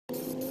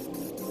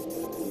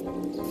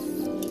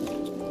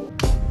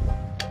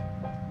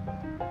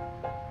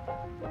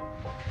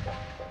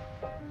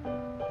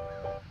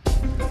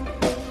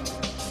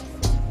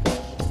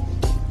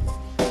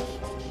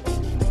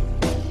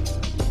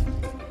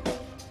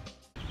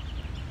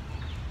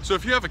So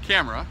if you have a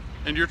camera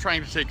and you're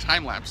trying to take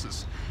time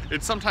lapses,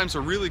 it's sometimes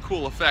a really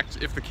cool effect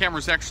if the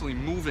camera's actually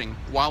moving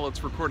while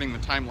it's recording the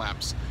time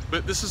lapse.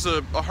 But this is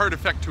a hard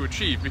effect to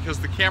achieve because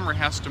the camera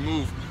has to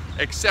move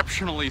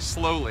exceptionally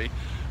slowly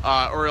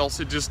or else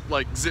it just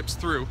like zips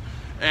through.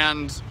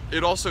 And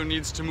it also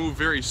needs to move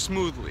very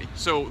smoothly.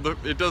 So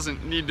it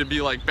doesn't need to be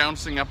like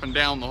bouncing up and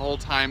down the whole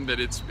time that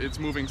it's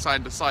moving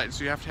side to side.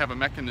 So you have to have a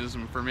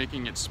mechanism for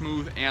making it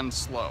smooth and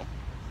slow.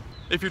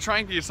 If you're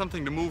trying to get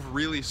something to move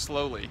really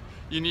slowly,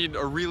 you need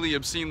a really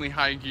obscenely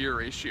high gear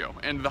ratio.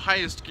 And the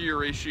highest gear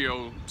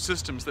ratio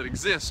systems that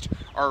exist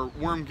are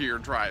worm gear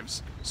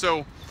drives.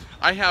 So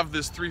I have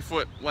this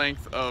 3-foot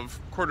length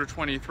of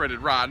 1/4-20 threaded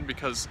rod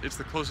because it's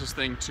the closest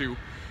thing to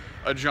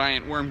a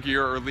giant worm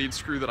gear or lead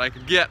screw that I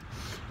could get.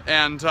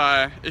 And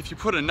if you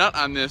put a nut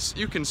on this,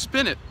 you can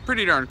spin it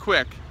pretty darn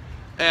quick.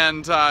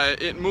 And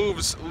it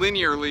moves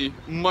linearly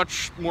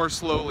much more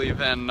slowly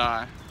than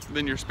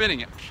you're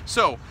spinning it.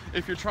 So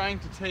if you're trying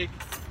to take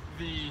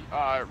the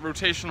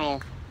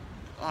rotational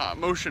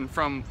motion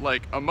from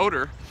like a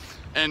motor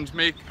and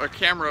make a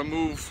camera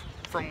move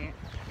from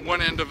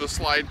one end of the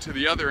slide to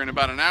the other in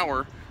about an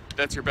hour,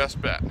 that's your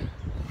best bet.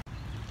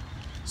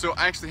 So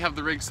I actually have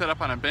the rig set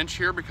up on a bench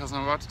here because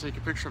I'm about to take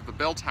a picture of the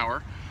bell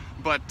tower,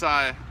 but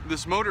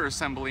this motor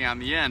assembly on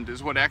the end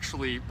is what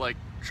actually like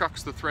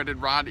chucks the threaded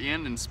rod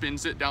in and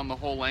spins it down the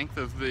whole length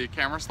of the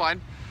camera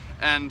slide.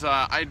 And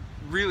I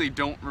really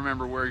don't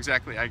remember where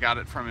exactly I got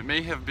it from. It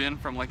may have been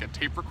from like a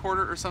tape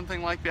recorder or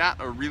something like that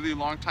a really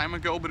long time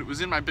ago, but it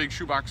was in my big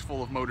shoebox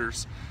full of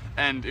motors,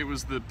 and it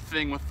was the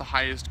thing with the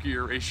highest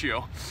gear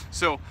ratio.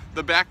 So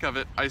the back of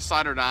it, I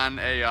soldered on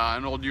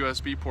an old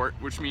USB port,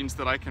 which means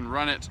that I can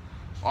run it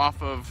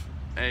off of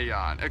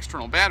an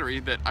external battery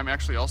that I'm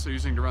actually also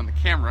using to run the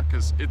camera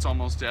because it's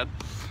almost dead.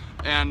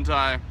 And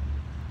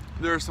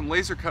there are some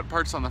laser cut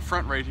parts on the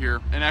front right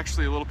here, and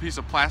actually a little piece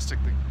of plastic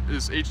that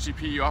is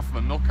HDPE off of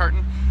a milk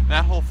carton.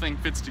 That whole thing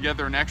fits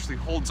together and actually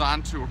holds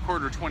on to a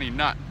 1/4-20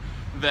 nut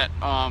that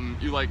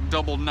you like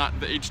double nut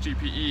the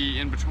HDPE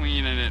in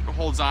between, and it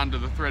holds on to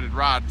the threaded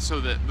rod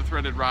so that the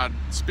threaded rod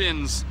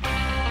spins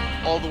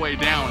all the way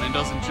down and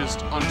doesn't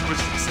just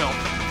untwist itself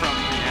from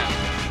the end.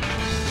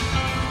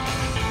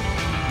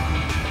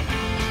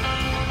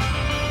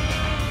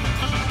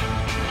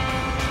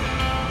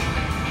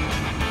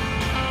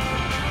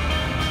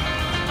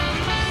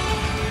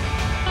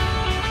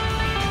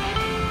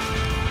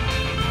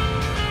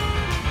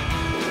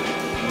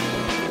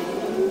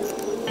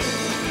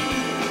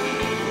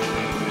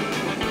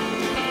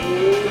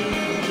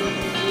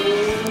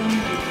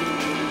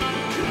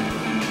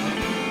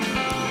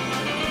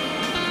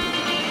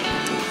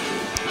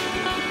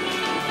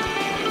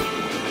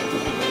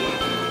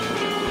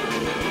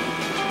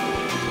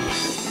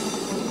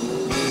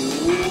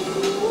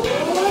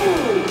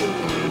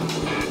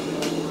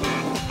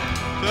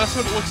 That's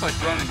what it looks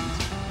like running.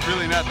 It's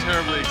really not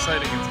terribly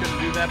exciting. It's going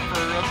to do that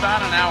for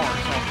about an hour,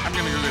 so I'm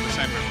going to go get a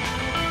sandwich.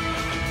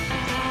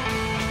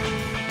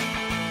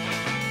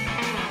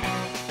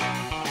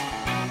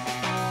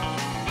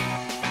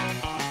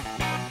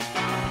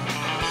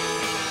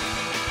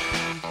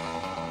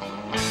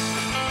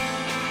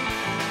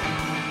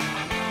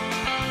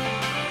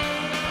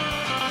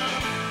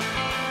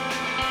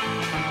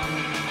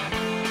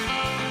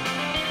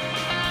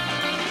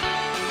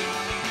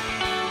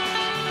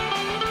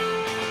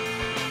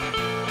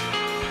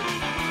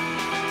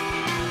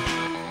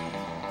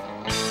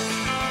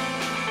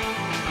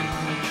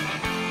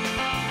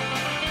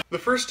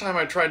 The first time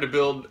I tried to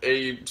build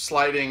a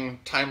sliding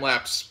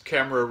time-lapse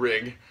camera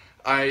rig,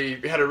 I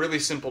had a really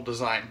simple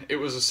design. It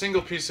was a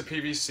single piece of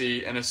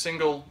PVC and a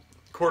single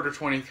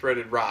 1/4-20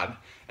 threaded rod,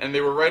 and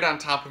they were right on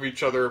top of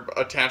each other,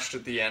 attached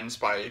at the ends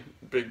by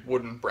big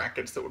wooden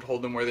brackets that would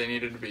hold them where they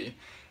needed to be,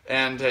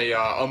 and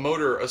a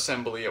motor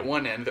assembly at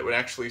one end that would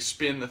actually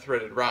spin the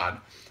threaded rod.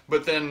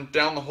 But then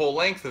down the whole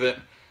length of it,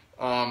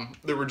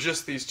 there were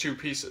just these two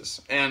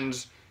pieces,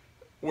 and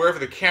wherever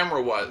the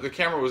camera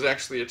was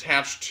actually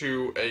attached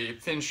to a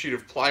thin sheet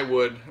of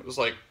plywood. It was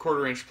like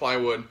 1/4-inch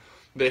plywood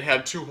that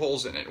had two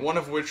holes in it, one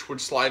of which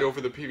would slide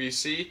over the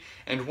PVC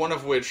and one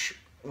of which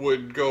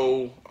would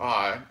go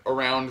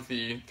around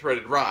the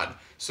threaded rod.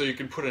 So you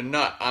could put a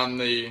nut on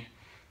the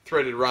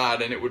threaded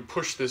rod and it would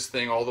push this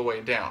thing all the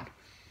way down.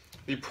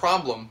 The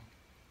problem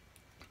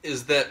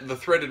is that the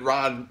threaded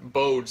rod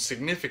bowed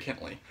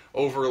significantly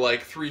over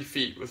like 3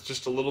 feet with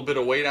just a little bit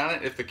of weight on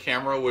it if the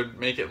camera would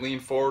make it lean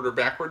forward or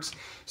backwards.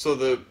 So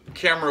the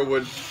camera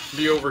would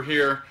be over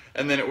here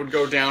and then it would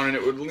go down and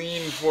it would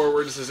lean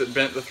forwards as it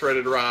bent the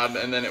threaded rod,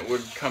 and then it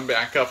would come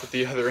back up at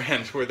the other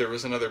end where there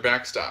was another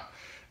backstop.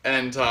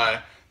 And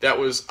that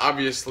was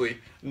obviously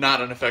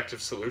not an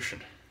effective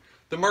solution.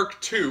 The Mark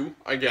II,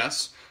 I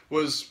guess,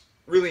 was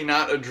really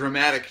not a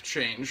dramatic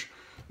change.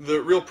 The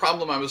real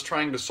problem I was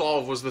trying to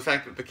solve was the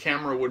fact that the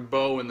camera would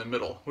bow in the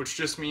middle, which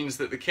just means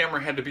that the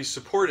camera had to be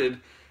supported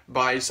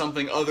by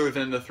something other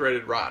than the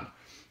threaded rod.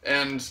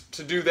 And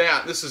to do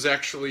that, this is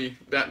actually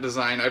that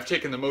design. I've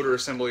taken the motor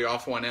assembly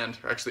off one end,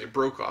 or actually it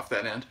broke off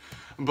that end,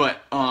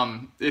 but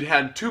it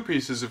had two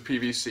pieces of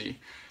PVC,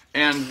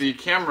 and the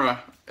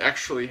camera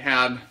actually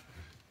had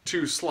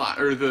two slots,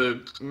 or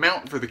the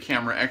mount for the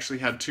camera actually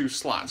had two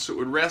slots, so it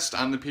would rest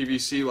on the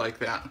PVC like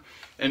that,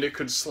 and it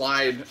could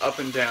slide up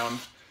and down,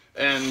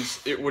 and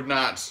it would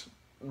not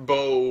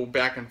bow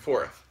back and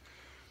forth.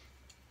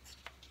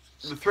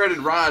 The threaded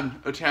rod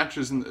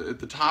attaches at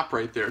the top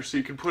right there, so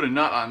you can put a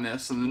nut on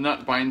this, and the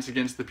nut binds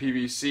against the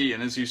PVC,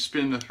 and as you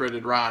spin the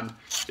threaded rod,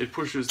 it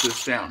pushes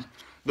this down.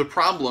 The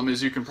problem,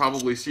 as you can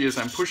probably see as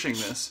I'm pushing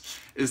this,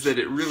 is that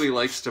it really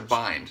likes to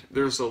bind.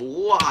 There's a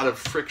lot of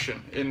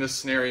friction in this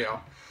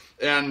scenario,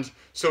 and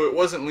so it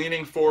wasn't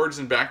leaning forwards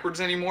and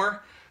backwards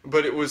anymore,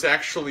 but it was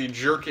actually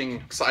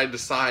jerking side to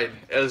side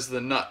as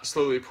the nut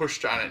slowly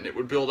pushed on it, and it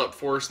would build up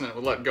force and then it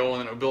would let go,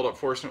 and then it would build up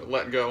force and it would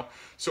let go.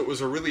 So it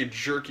was a really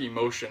jerky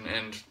motion,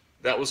 and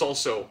that was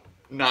also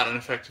not an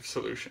effective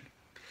solution.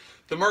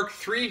 The Mark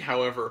III,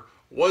 however,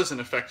 was an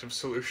effective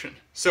solution.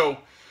 So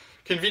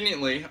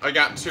conveniently, I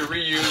got to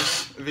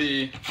reuse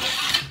the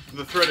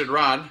threaded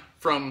rod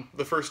from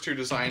the first two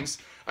designs.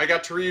 I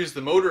got to reuse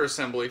the motor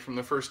assembly from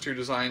the first two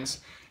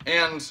designs,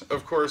 and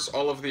of course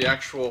all of the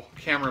actual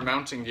camera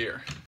mounting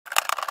gear.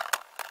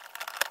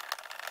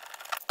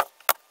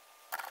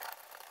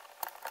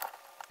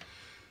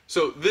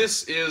 So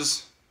this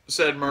is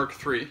said Mark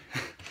III,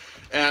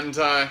 and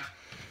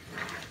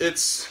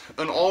it's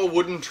an all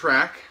wooden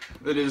track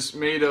that is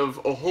made of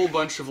a whole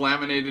bunch of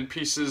laminated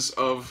pieces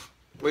of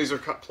laser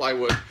cut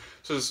plywood.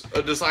 So it's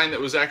a design that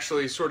was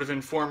actually sort of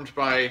informed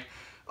by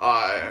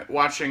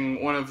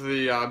watching one of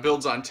the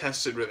builds on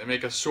Tested, where they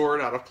make a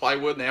sword out of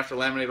plywood and they have to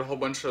laminate a whole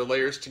bunch of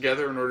layers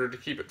together in order to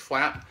keep it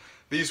flat.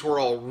 These were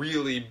all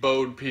really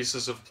bowed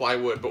pieces of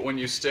plywood, but when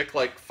you stick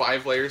like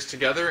 5 layers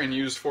together and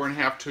use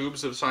 4.5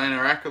 tubes of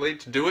cyanoacrylate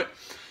to do it,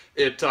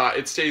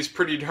 it stays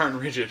pretty darn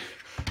rigid.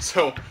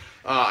 So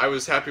I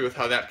was happy with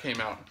how that came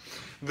out.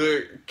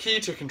 The key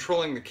to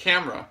controlling the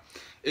camera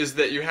is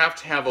that you have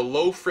to have a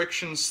low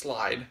friction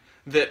slide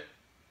that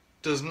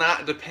does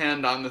not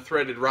depend on the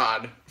threaded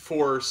rod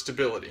for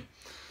stability.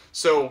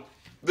 So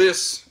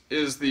this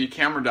is the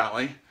camera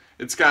dolly.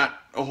 It's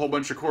got a whole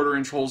bunch of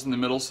 1/4-inch holes in the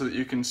middle so that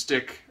you can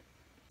stick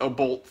a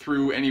bolt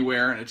through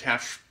anywhere and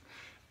attach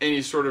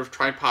any sort of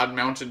tripod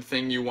mounted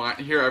thing you want.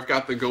 Here I've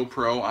got the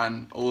GoPro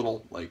on a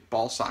little like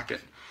ball socket,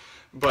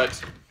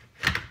 but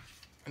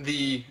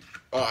the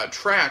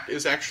track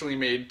is actually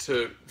made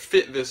to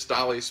fit this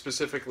dolly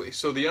specifically.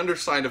 So the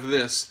underside of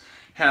this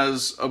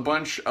has a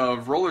bunch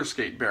of roller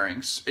skate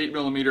bearings,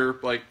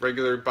 8mm, like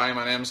regular buy them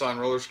on Amazon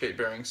roller skate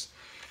bearings,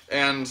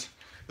 and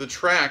the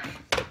track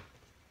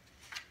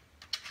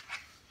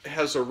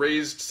has a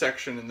raised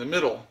section in the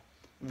middle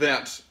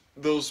that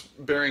those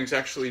bearings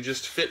actually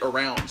just fit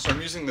around. So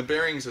I'm using the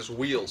bearings as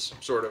wheels,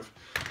 sort of,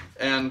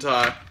 and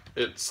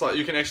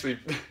you can actually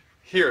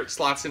hear it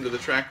slots into the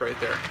track right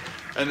there,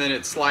 and then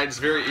it slides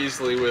very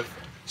easily with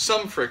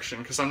some friction,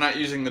 because I'm not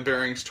using the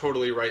bearings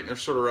totally right and they're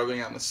sort of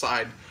rubbing on the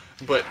side,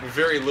 but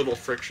very little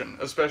friction,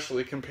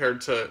 especially compared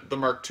to the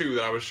Mark II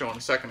that I was showing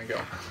a second ago.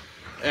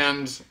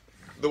 And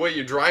the way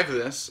you drive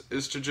this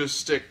is to just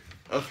stick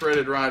a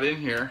threaded rod in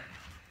here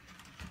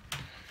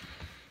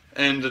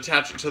and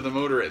attach it to the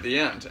motor at the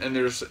end. And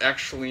there's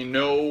actually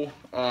no,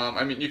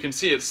 I mean, you can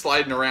see it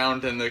sliding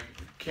around and the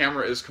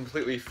camera is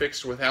completely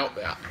fixed without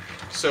that.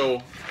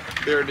 So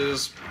there it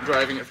is,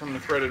 driving it from the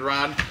threaded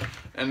rod,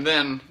 and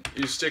then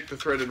you stick the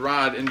threaded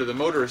rod into the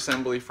motor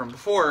assembly from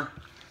before,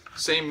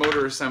 same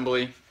motor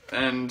assembly,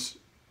 and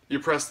you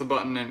press the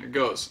button and it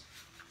goes.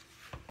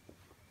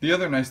 The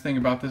other nice thing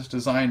about this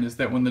design is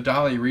that when the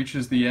dolly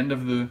reaches the end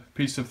of the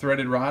piece of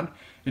threaded rod,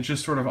 it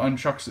just sort of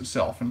unchucks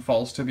itself and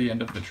falls to the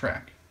end of the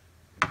track.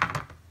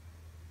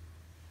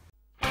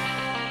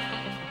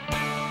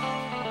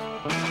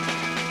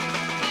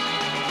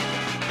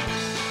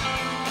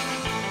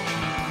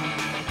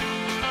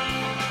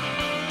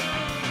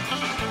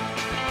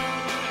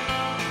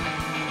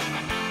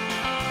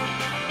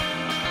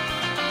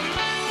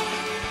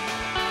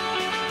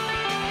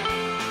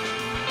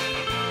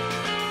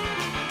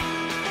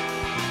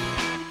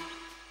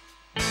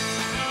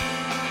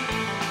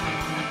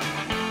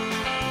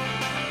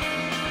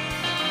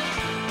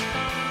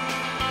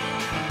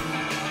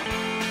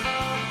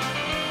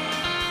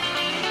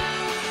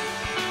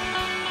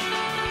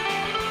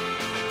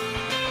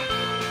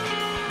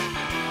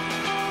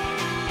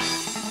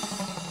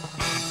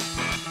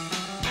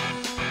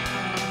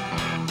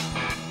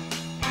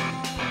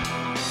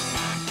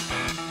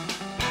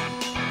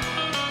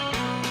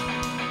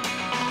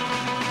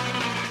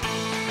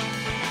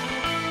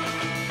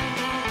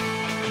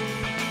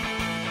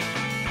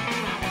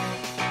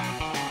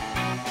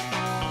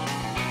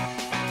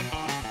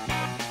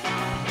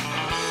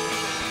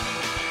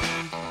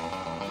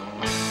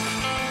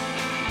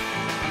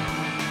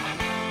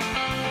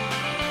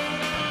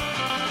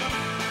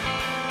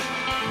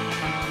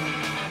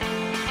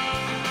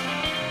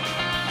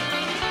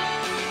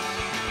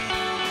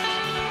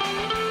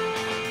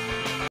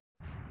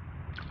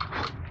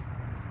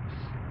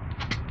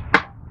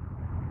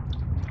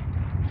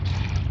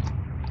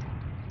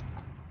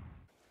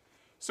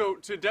 So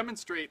to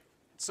demonstrate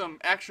some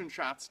action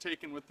shots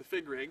taken with the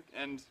fig rig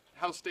and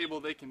how stable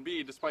they can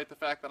be despite the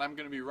fact that I'm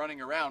going to be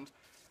running around,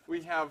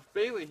 we have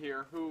Bailey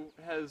here who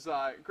has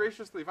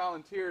graciously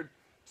volunteered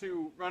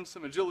to run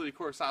some agility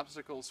course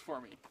obstacles for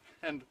me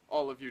and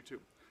all of you too.